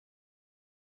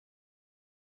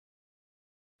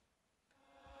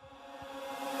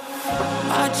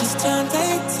just turned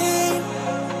 18.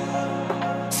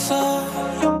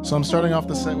 So I'm starting off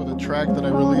the set with a track that I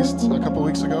released a couple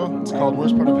weeks ago. It's called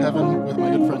Worst Part of Heaven with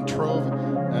my good friend Trove.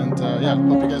 And yeah,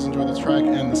 hope you guys enjoy the track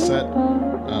and the set.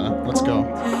 Let's go.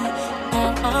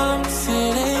 I'm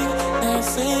sitting there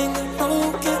singing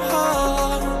broken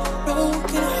heart,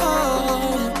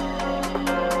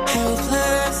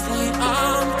 helplessly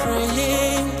I'm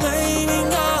praying, blaming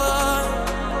God.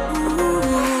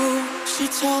 Ooh, she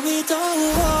told me don't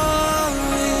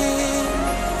worry,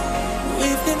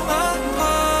 we've been apart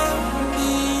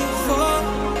before.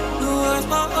 The worst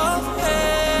part of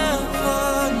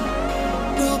heaven,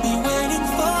 we'll be waiting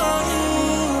for you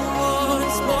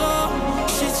once more.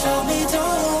 She told me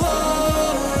don't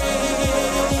worry,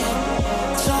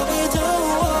 told me don't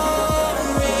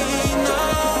worry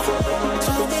now,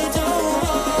 told me don't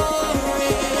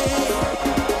worry,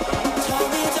 told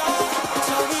me don't.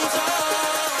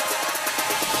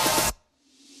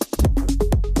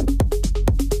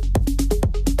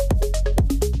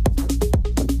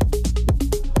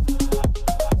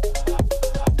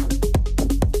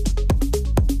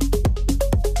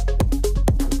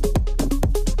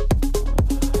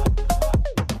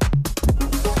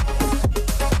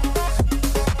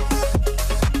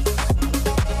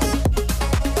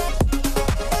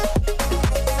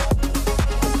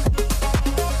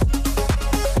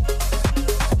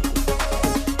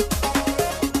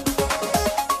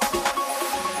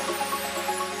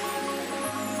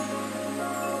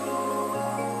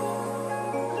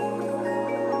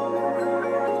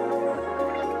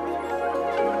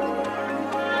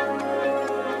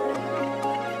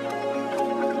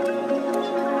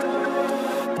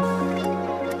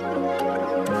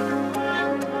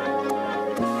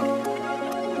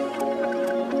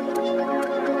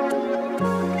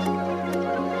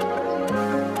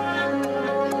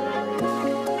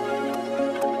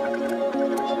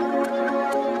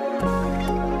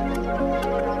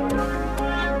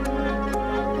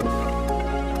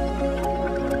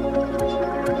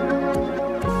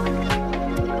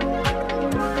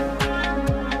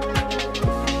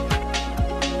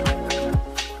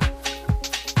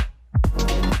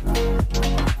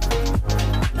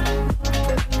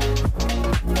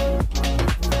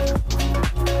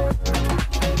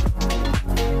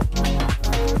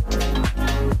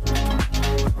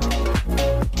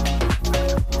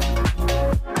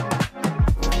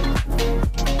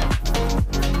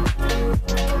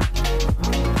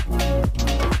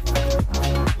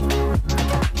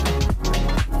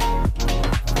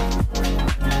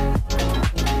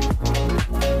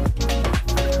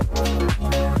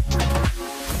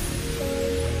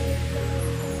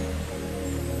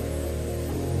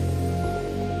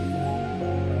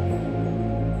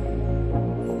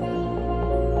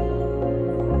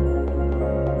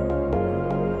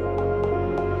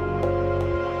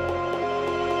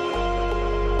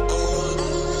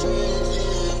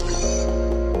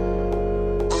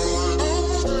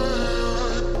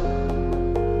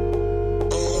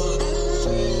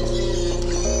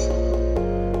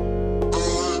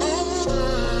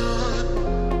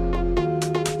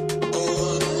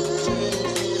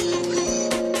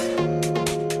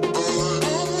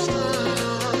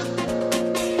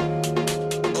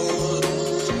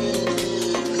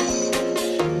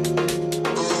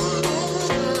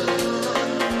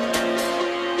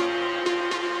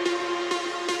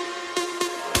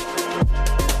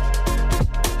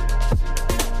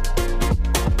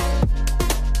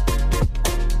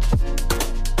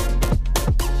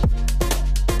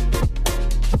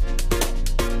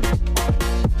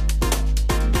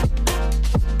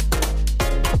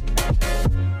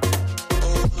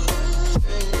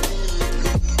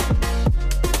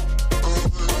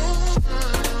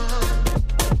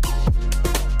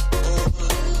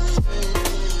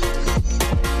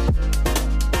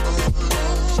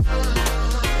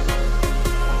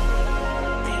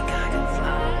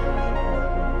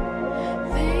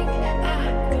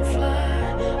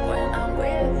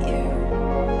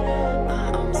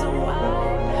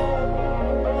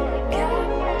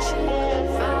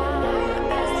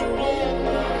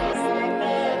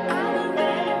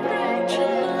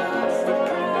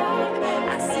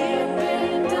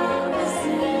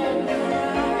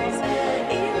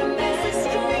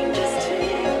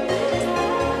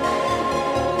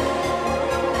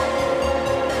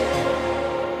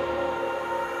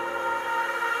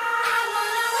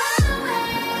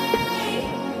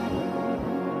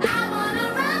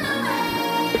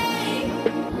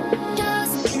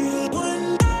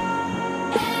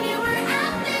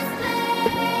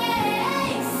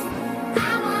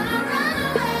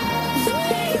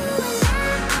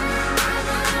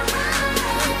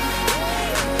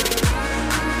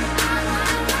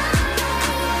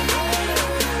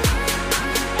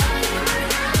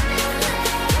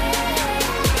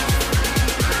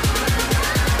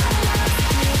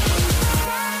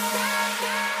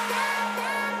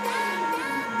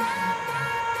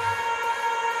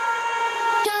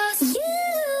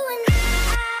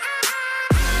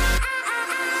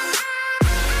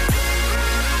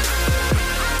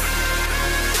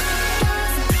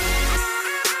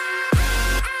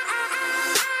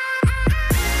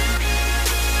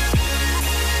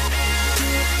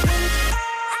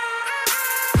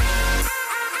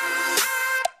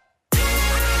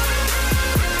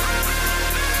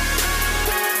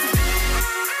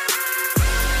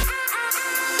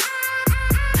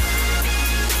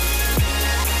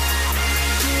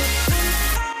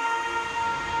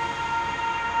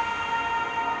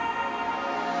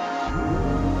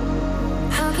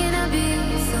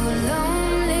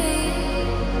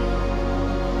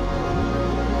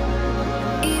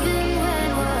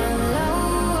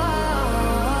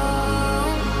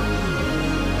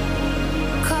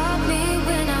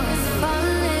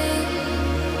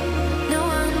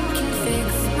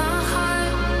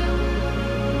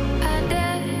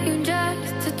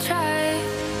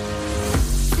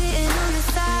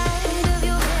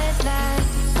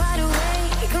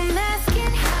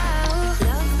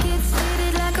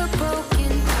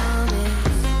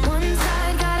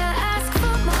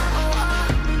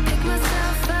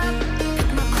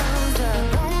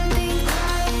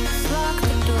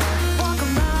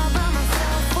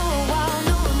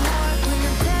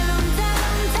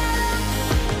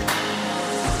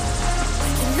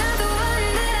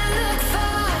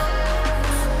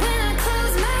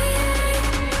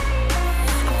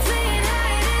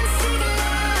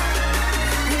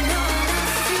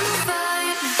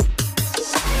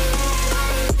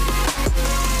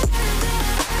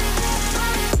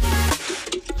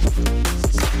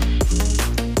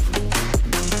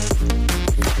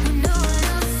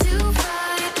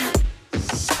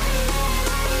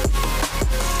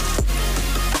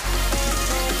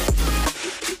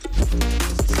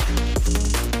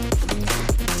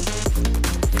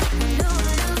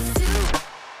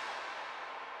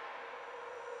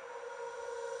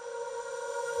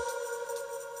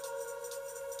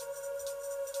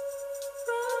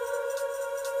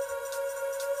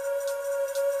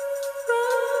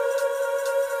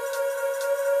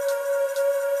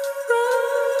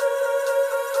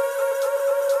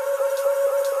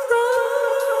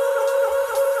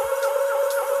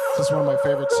 This is one of my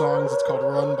favorite songs. It's called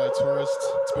Run by Tourist.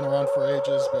 It's been around for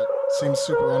ages, but seems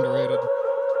super underrated.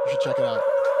 You should check it out.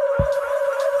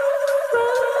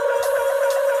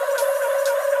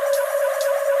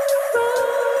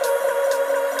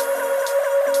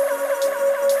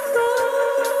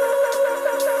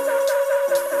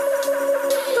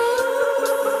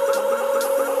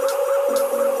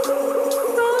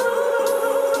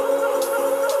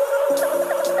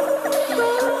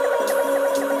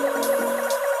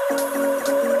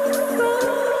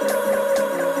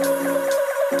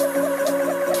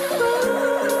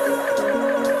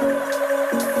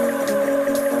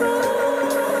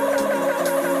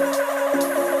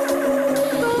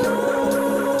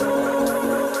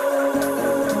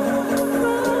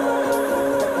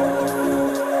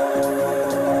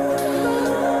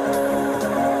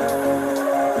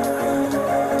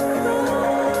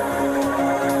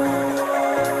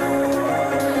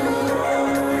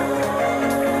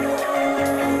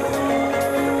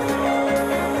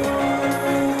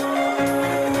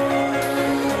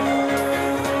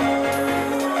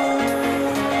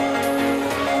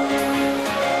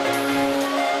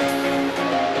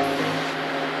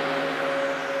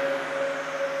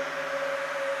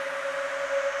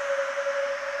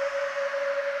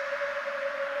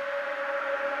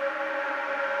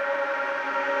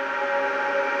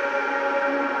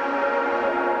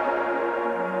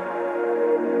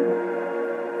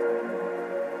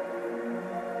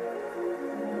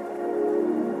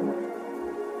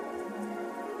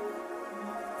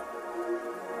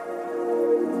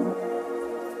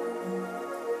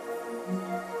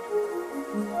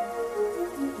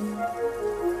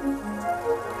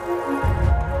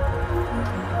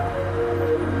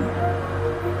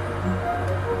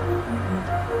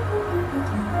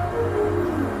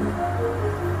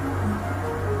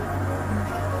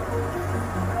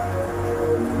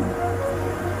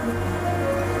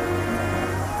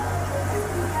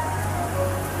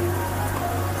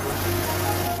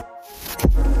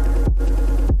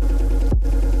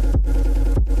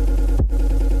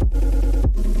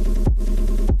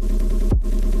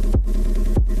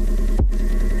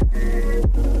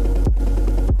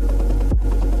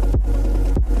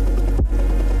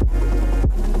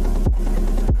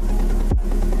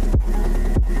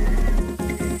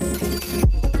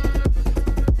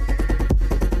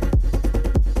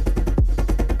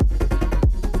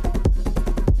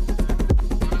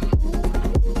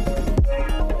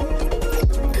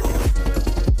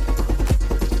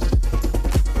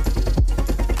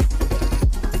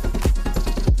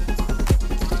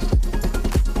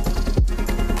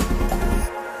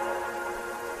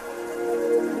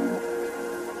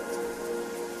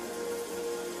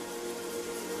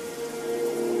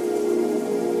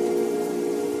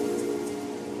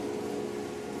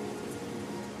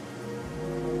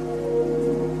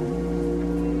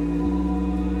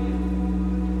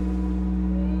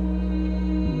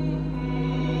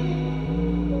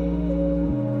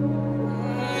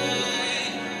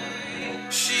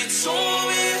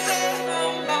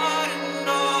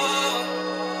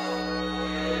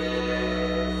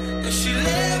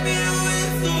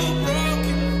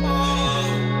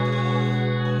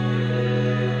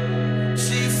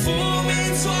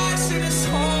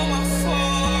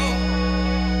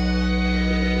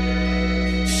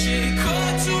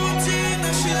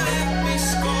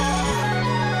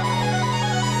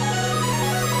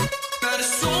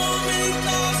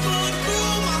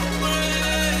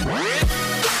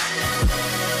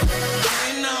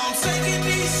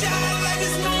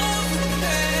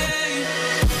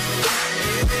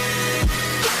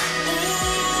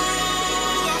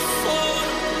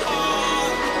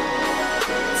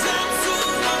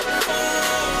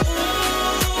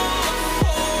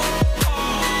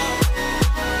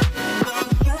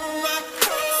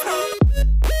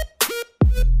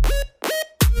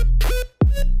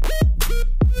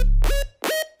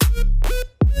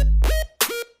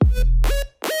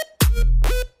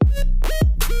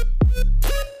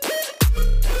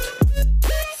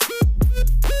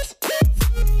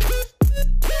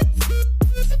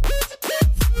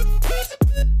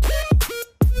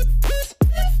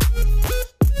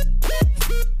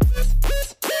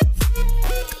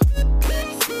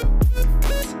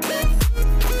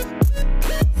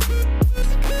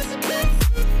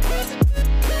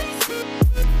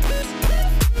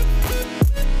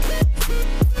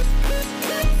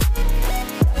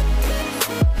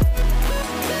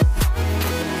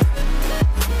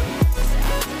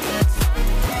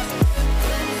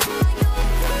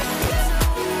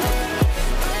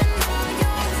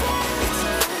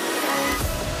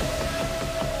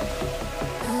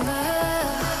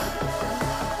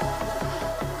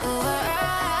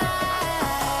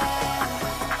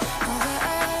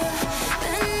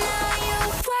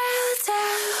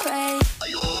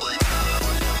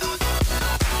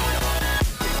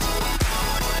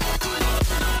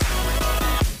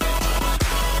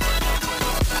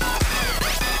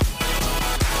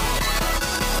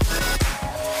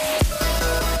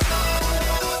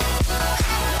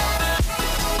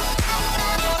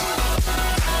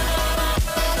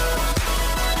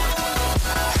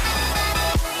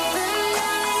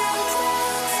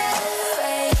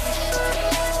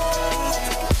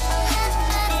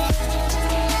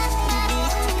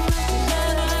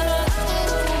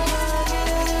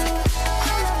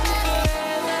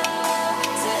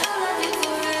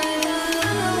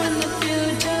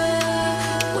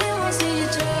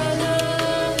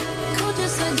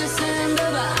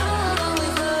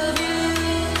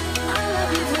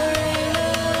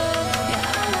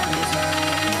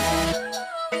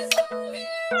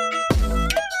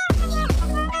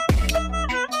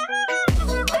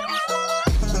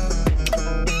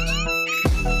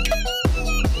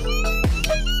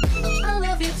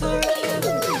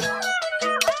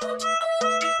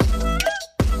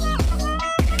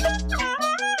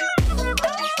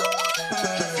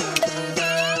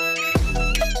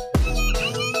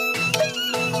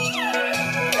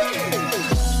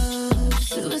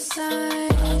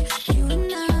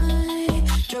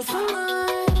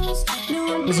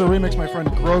 This is a remix my friend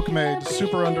Groke made.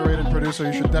 Super underrated producer.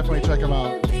 You should definitely check him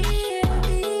out.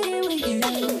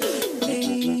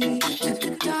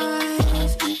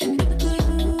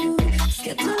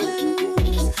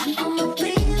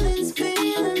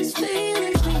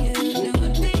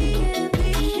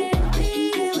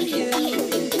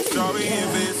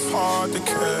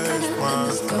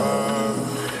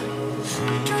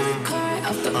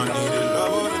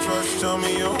 Tell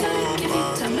me you're on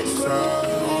my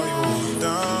side, or you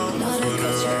down for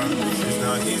the ride. It's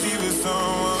not easy for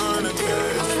someone to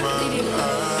catch my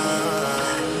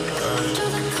eye.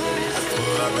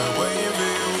 Well, I've been waiting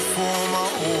for you for my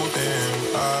whole damn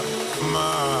life,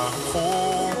 my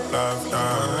whole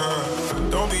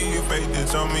lifetime. Don't be afraid to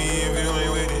tell me if you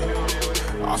ain't with it.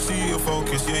 I see your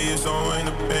focus, yeah, you're so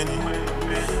independent.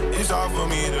 It's hard for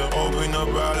me to open up,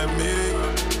 I'll admit it.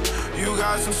 You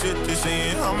got some shit to say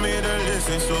and I'm here to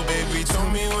listen. So baby, tell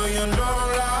me where your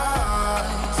love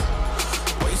lies.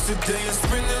 Waste a day and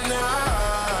spend the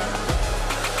night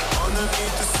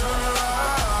underneath the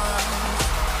sunlight.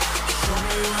 Show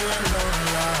me where your love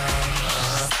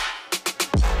lies.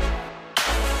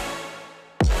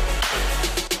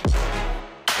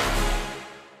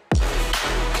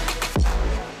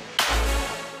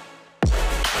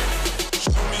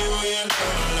 Show me where your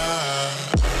love lies.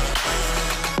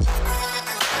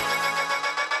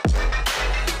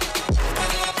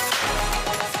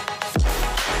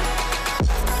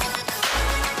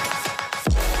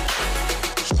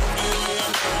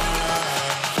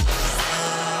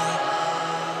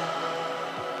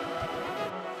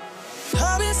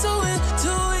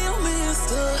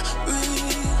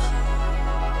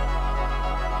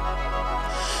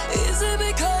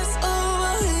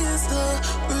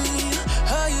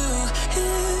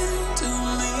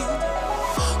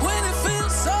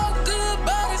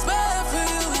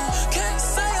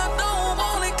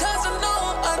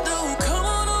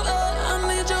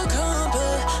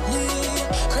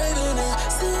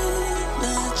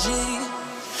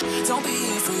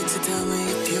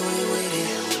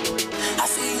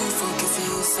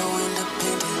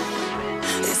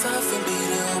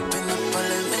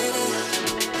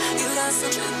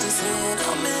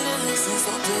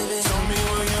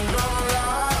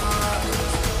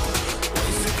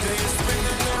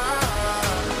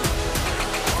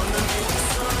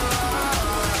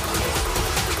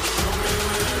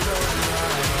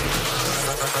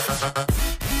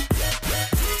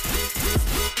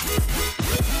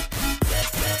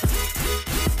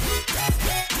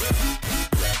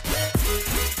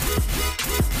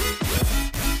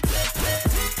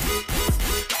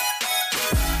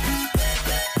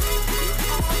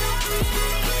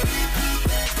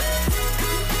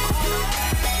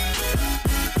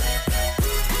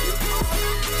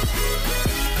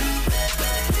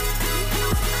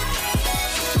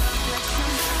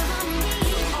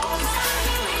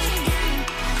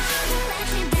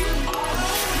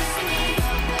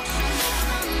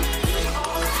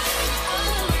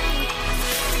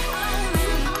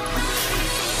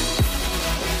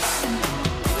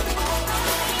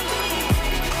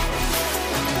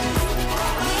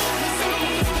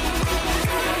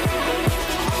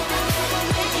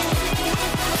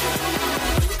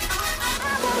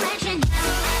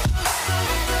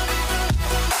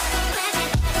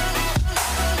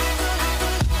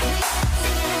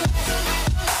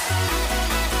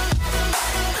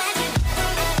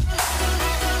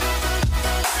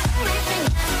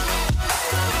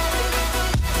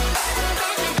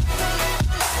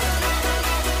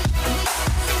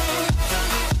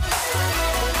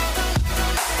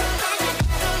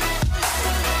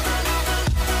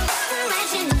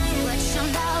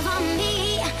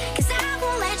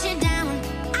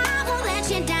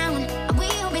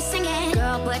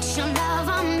 Put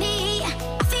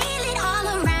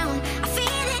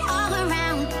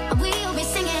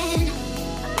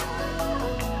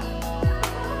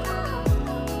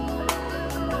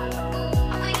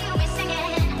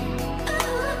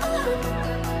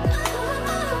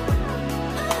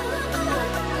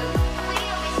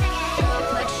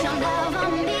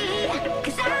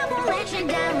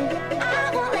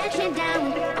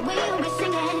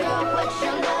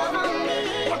your love on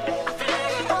me. I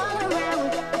feel it all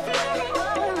around. I feel it all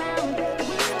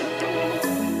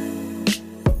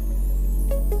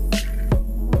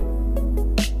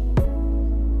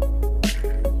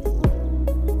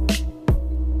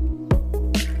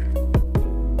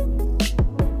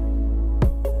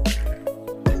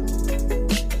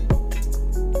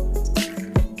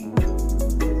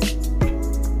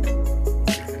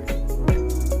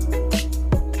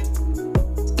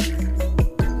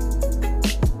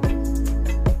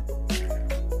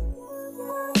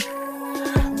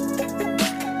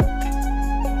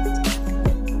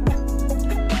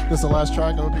is the last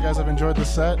track. I hope you guys have enjoyed the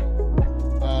set.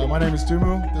 My name is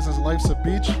Duumu. This is Life's a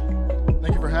Beach.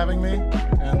 Thank you for having me.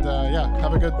 And yeah,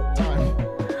 have a good time.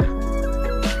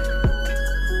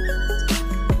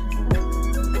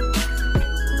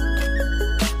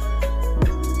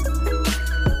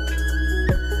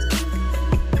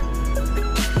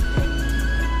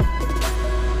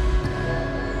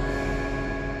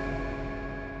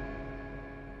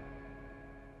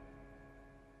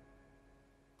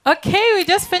 Okay, we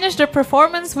just finished the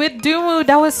performance with Duumu.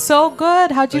 That was so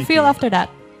good. How'd you feel after that?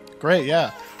 Great,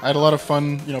 yeah. I had a lot of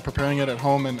fun, preparing it at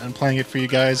home and playing it for you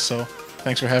guys. So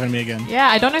thanks for having me again. Yeah,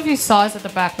 I don't know if you saw us at the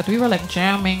back, but we were like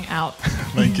jamming out.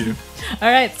 Thank you.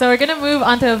 All right, so we're going to move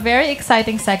on to a very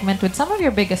exciting segment with some of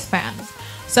your biggest fans.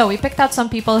 So we picked out some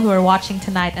people who are watching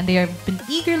tonight and they have been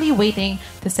eagerly waiting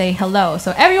to say hello.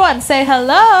 So everyone say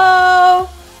hello!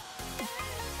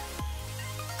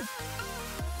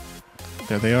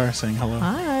 There they are saying hello.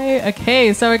 Hi.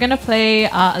 Okay, so we're going to play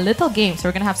a little game. So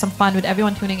we're going to have some fun with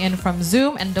everyone tuning in from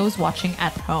Zoom and those watching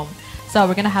at home. So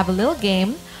we're going to have a little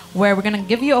game where we're going to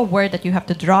give you a word that you have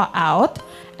to draw out.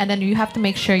 And then you have to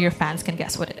make sure your fans can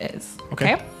guess what it is.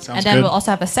 Okay. Sounds and then good. we'll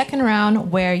also have a second round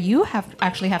where you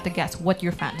actually have to guess what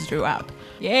your fans drew out.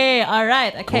 Yay. All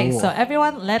right. Okay, Cool. so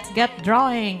everyone, let's get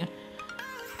drawing.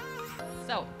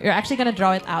 So you're actually going to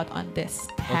draw it out on this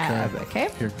tab, okay?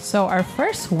 Here. So our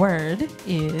first word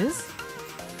is...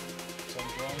 So I'm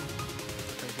drawing.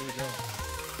 Okay, here we go.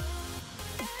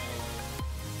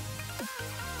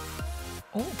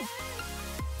 Oh.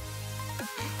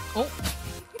 Oh.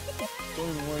 Don't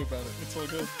even worry about it. It's all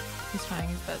good. He's trying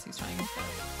his best. He's trying his best.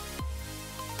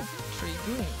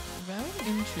 Intriguing. Very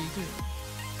intriguing.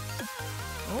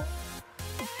 Oh.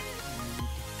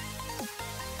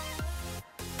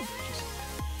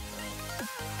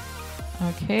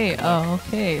 Okay. Oh,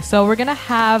 okay. So we're gonna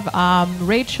have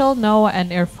Rachel, Noah, and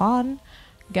Irfan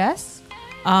guess.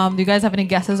 Do you guys have any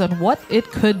guesses on what it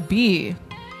could be?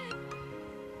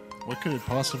 What could it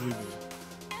possibly be?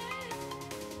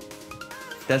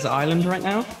 Desert Island right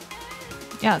now?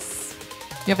 Yes.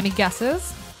 Do you have any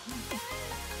guesses?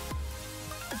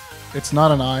 It's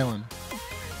not an island.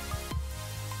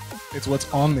 It's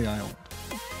what's on the island.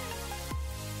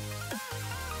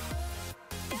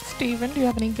 Steven, do you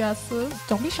have any guesses?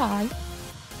 Don't be shy.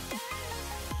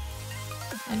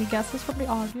 Any guesses from the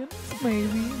audience?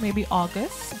 Maybe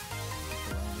August.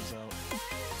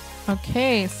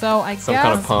 Okay, so I Some guess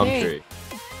kind of palm tree.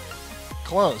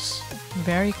 Close.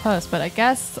 very close, but I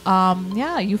guess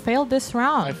yeah, you failed this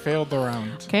round. I failed the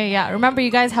round. Okay, yeah. Remember,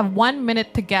 you guys have 1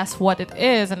 minute to guess what it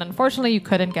is, and unfortunately, you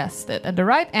couldn't guess it. And the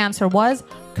right answer was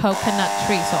coconut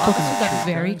tree. So August, you got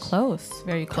tree, very guys. close,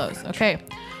 very close. Okay,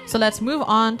 so let's move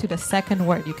on to the second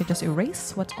word. You can just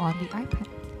erase what's on the iPad.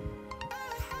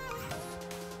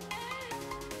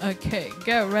 Okay,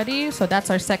 get ready. So that's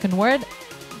our second word.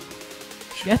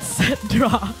 Get set,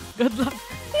 draw. Good luck.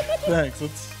 Thanks.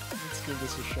 Let's give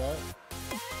this a shot.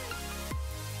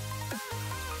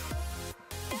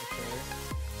 Okay.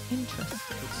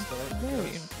 Interesting. Good start. Very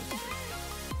Yes. interesting.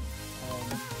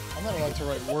 I'm not allowed to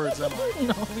write words, am I?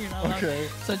 No, you're not allowed. Okay.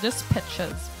 So just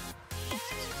pictures.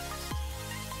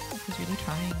 He's really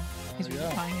trying. He's really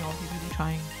yeah. trying, y'all. He's really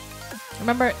trying.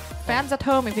 Remember, fans at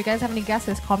home, if you guys have any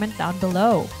guesses, comment down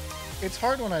below. It's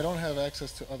hard when I don't have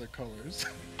access to other colors.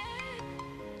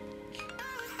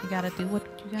 You gotta do what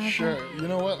you gotta Sure. do. You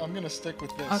know what? I'm gonna stick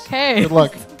with this. Okay. Good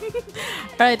luck.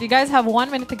 All right, you guys have 1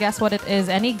 minute to guess what it is.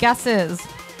 Any guesses?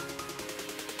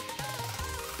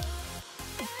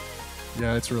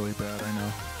 Yeah, it's really bad. I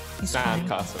know. He's trying.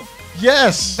 Sandcastle.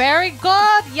 Yes. Very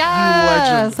good.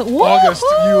 Yes. legend. August,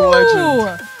 you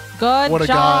legend. Good What a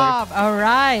job. All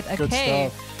right. Good Okay.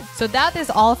 stuff. So that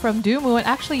is all from Duumu, and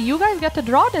actually, you guys get to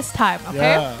draw this time.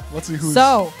 Okay. Yeah. Let's see who's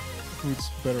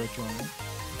better at drawing.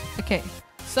 Okay.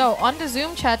 So on the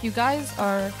Zoom chat, you guys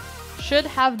should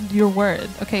have your word.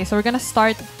 Okay, so we're gonna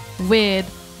start with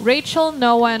Rachel,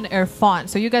 Noah, and Irfan.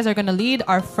 So you guys are gonna lead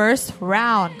our first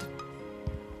round.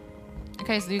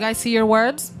 Okay, so do you guys see your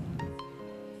words?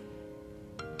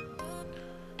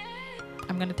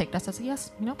 I'm gonna take that as a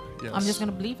yes. You know, Yes. I'm just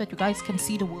gonna believe that you guys can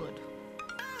see the word.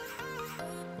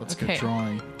 Let's Okay. get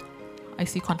drawing. I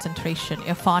see concentration.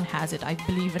 Irfan has it. I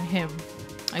believe in him.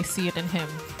 I see it in him.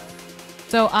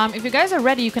 So if you guys are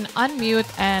ready, you can unmute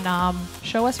and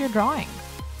show us your drawing.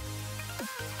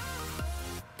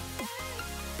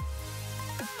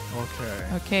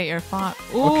 Okay. Okay, Irfan.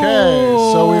 Okay.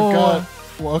 So we've Ooh. got.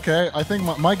 Well, okay. I think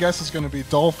my guess is going to be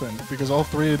dolphin because all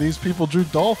three of these people drew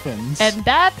dolphins. And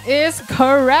that is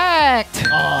correct.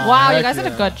 Aw, Wow, you heck guys did a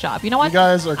yeah. good job. You know what? You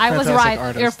guys are I was fantastic right.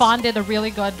 artists. Irfan did a really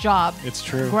good job. It's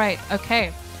true. Great.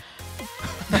 Okay.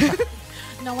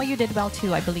 Noah, you did well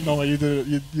too, I believe. No, you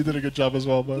did a good job as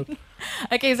well, bud.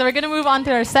 Okay, so we're gonna move on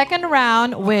to our second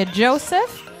round with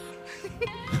Joseph,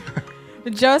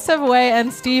 Joseph, Wei,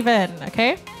 and Steven.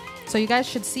 Okay, so you guys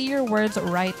should see your words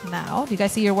right now. Do you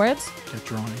guys see your words? Get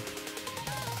drawing.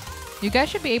 You guys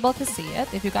should be able to see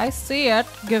it. If you guys see it,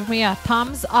 give me a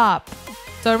thumbs up.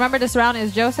 So remember, this round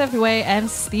is Joseph, Wei, and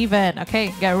Steven.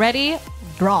 Okay, get ready,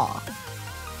 draw.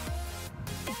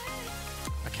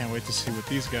 I can't wait to see what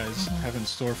these guys have in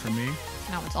store for me.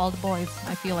 Now it's all the boys.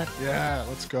 I feel it. Yeah,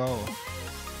 let's go.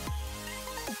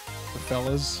 The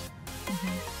fellas.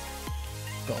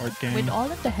 The art game. With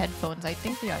all of the headphones, I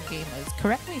think they are gamers.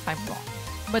 Correct me if I'm wrong,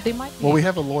 but they might be. Well, we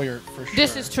have a lawyer for sure.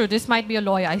 This is true. This might be a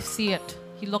lawyer. I see it.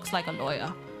 He looks like a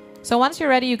lawyer. So once you're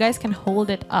ready, you guys can hold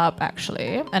it up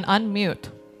actually and unmute.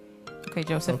 Okay,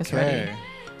 Joseph is ready.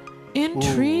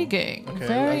 Intriguing. Okay,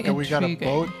 Very like, we got a intriguing.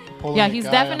 boat pulling Yeah, a he's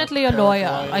guy definitely on a lawyer.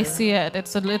 paraglider. I see it.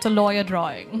 It's a lawyer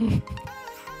drawing.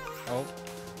 Oh,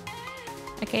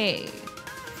 Okay.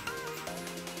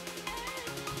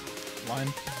 line.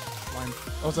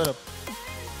 Oh,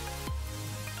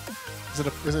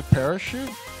 is it parachute?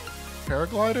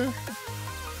 Paraglider?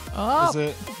 Oh. Is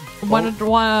it You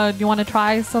want to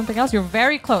try something else? You're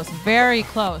very close. Very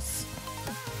close.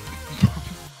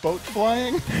 boat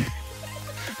flying?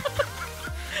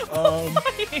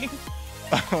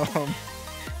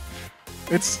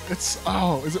 It's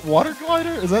is it water glider?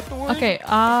 Is that the word? Okay.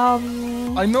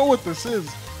 I know what this is.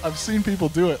 I've seen people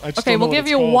do it. I just Okay, don't know we'll what give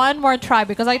it's you called. one more try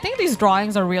because I think these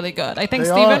drawings are really good. I think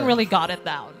They Steven are. really got it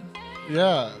down.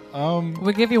 Yeah.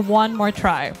 We'll give you one more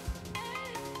try.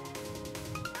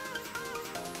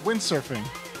 Windsurfing.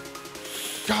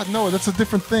 God, no, that's a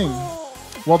different thing.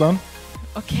 Well done.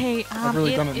 Okay, I've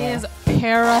really done it now. is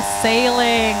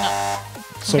parasailing.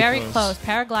 So very close.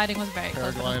 Paragliding was very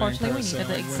close. But Paragliding, unfortunately, we needed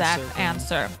the parasailing, exact windsurfing.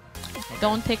 answer.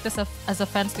 Don't take this as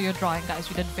offense to your drawing, guys.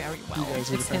 You did very well. You guys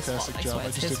did a It's his fault. fantastic I job. swear I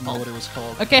it's just his didn't know fault. what it was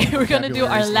called. Okay, we're gonna do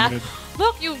our Vocabulary last. is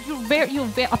Look, you very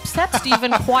upset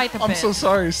Steven quite a bit. I'm so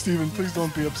sorry, Steven. Please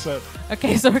don't be upset.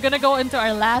 Okay, so we're gonna go into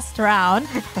our last round.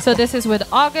 So this is with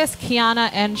August, Kiana,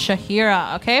 and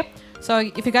Shahira. Okay, so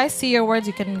if you guys see your words,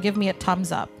 you can give me a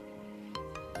thumbs up.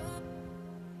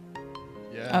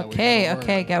 Yeah. Okay,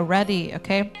 okay, get ready.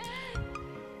 Okay.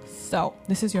 So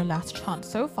this is your last chance.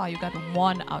 So far, you got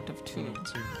 1 out of 2.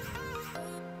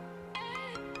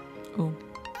 Ooh.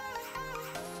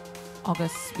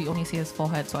 August, we only see his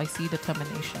forehead, so I see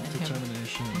determination in him.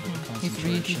 Determination, a bit of He's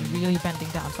concentration. really bending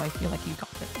down, so I feel like you got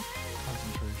it.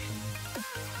 Concentration.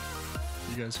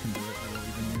 You guys can do it. I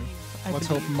believe in you. I Let's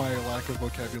hope believe. my lack of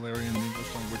vocabulary in the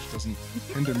English language doesn't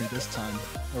hinder me this time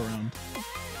around.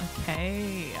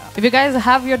 Okay. If you guys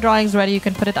have your drawings ready, you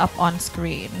can put it up on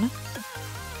screen.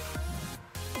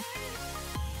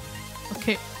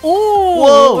 Okay. Ooh,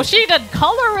 Whoa. she did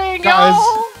coloring, Guys,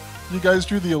 y'all. you guys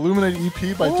drew the Illuminate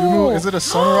EP by Duumu. Is it a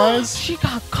sunrise? She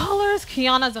got colors.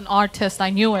 Kiana's an artist. I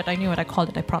knew it. I called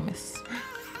it. I promise.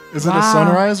 Is it a Wow.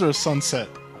 sunrise or a sunset?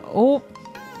 Oh,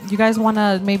 you guys want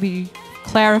to maybe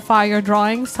clarify your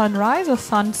drawing? Sunrise or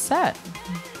sunset?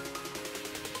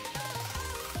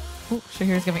 Oh,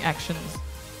 Shahir's giving actions.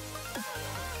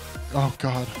 Oh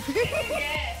God.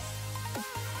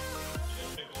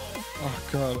 Oh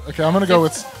God. Okay, I'm gonna go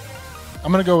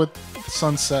with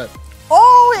sunset.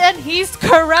 Oh, and he's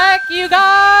correct, you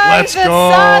guys. Let's It's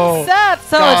go. sunset.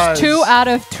 So Guys. it's 2 out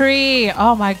of 3.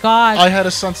 Oh my gosh. I had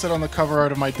a sunset on the cover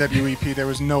art of my debut EP. There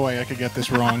was no way I could get this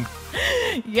wrong.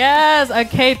 Yes.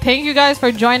 Okay. Thank you guys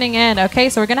for joining in. Okay.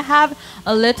 So we're going to have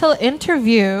a little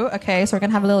interview. Okay. So we're going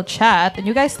to have a little chat. And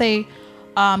you guys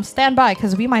stand by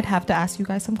because we might have to ask you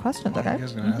guys some questions. You Okay.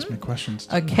 guys are gonna ask me questions.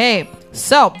 Too. Okay.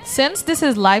 So since this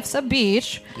is Life's a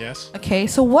Beach. Yes. Okay.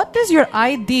 So what does your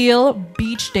ideal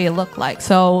beach day look like?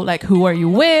 So like who are you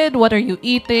with? What are you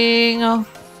eating?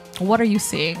 What are you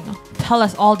seeing? Tell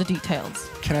us all the details.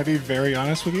 Can I be very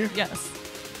honest with you? Yes.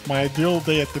 My ideal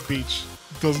day at the beach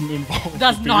doesn't involve.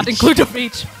 Does the not beach. include a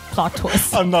beach. Plot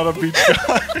twist. I'm not a beach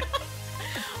guy.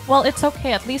 Well, it's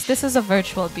okay. At least this is a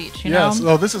virtual beach, you Yes.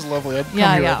 know? Oh, this is lovely. I'd come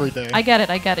Yeah, here yeah. every day. I get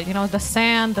it. You know, the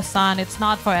sand, the sun, it's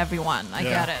not for everyone. I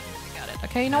Yeah. get it.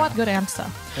 Okay, you know what? Good answer.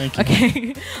 Thank you.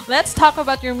 Okay, let's talk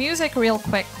about your music real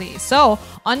quickly. So,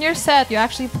 on your set, you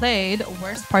actually played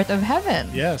Worst Part of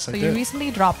Heaven. Yes, so I you did. recently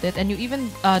dropped it, and you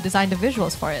even designed the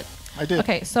visuals for it. I did.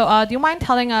 Okay, so do you mind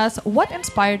telling us what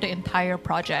inspired the entire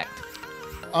project?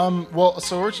 Well,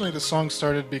 so originally the song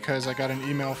started because I got an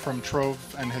email from Trove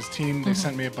and his team. They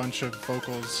sent me a bunch of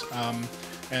vocals,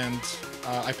 and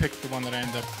I picked the one that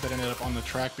ended up on the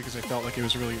track because I felt like it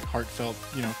was a really heartfelt,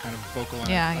 kind of vocal.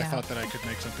 And I thought that I could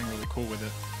make something really cool with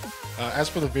it. As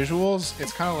for the visuals,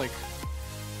 it's kind of like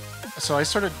So I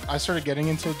started getting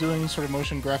into doing sort of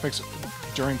motion graphics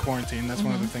during quarantine. That's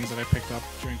one of the things that I picked up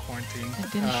during quarantine.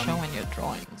 It didn't show in your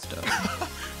drawings, though.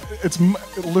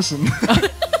 Listen.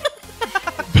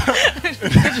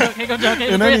 I'm joking.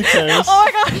 In any case. Oh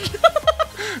my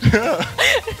gosh.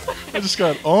 I just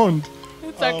got owned.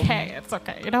 It's okay. It's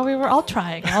okay. You know, we were all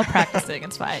trying, all practicing.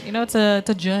 It's fine. You know, it's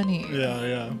a journey.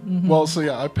 Yeah. Well, so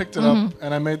yeah, I picked it up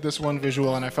and I made this one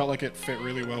visual, and I felt like it fit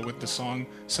really well with the song.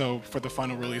 So for the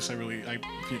final release, I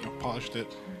polished it,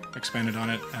 expanded on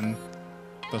it, and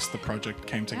thus the project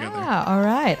came together. Yeah, all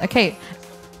right.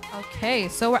 Okay,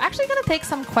 so we're actually going to take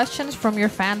some questions from your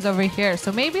fans over here.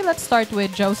 So maybe let's start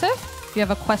with Joseph. If you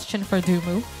have a question for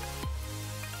Duumu.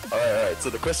 All right. So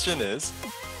the question is,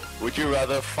 would you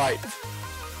rather fight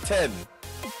 10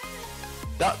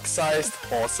 duck-sized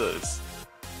horses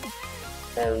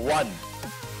or 1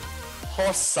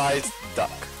 horse-sized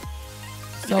duck? You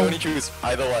So- can only choose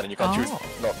either one, and you can't choose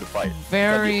not to fight. You can't do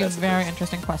Very, best of very both.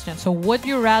 interesting question. So would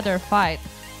you rather fight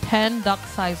 10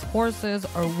 duck-sized horses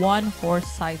or 1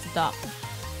 horse-sized duck?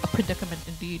 A predicament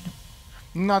indeed.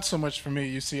 Not so much for me.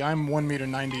 You see, I'm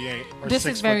 1.98 m or This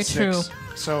 6'6". is very true.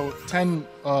 So 10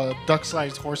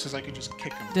 duck-sized horses, I could just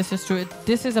kick them. This is true.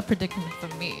 This is a predicament for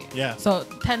me. Yeah. So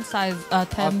 10 size,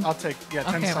 10. I'll take 10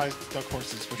 Okay. sized duck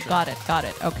horses for sure. Got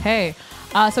it. Okay.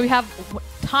 So we have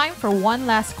time for one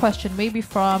last question, maybe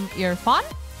from Irfan.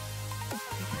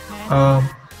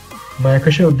 My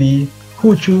question would be, who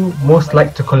would you most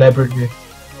like to collaborate with?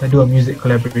 Do a music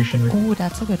collaboration with? Oh,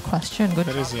 that's a good question. Good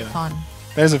That job, is a- Irfan.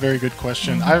 That is a very good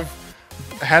question. I've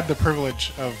had the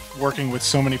privilege of working with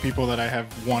so many people that I have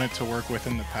wanted to work with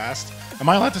in the past. Am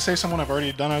I allowed to say someone I've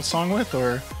already done a song with,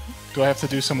 or do I have to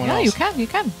do someone Yeah, else? you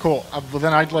can. Cool. Well,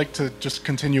 then I'd like to just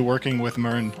continue working with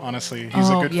Mern, honestly. He's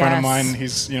a Oh, good friend of yes. mine.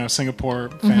 He's, Singapore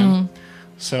fan.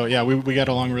 So, yeah, we get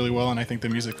along really well, and I think the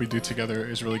music we do together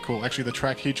is really cool. Actually, the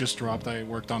track he just dropped, I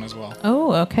worked on as well.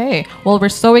 Oh, okay. Well, we're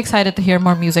so excited to hear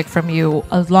more music from you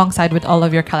alongside with all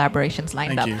of your collaborations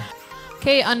lined Thank up. you.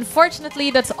 Okay, unfortunately,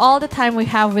 that's all the time we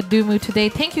have with Duumu today.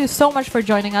 Thank you so much for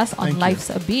joining us on Thank you. Life's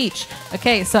a Beach.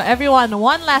 Okay, so everyone,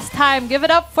 one last time, give it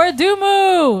up for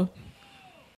Duumu!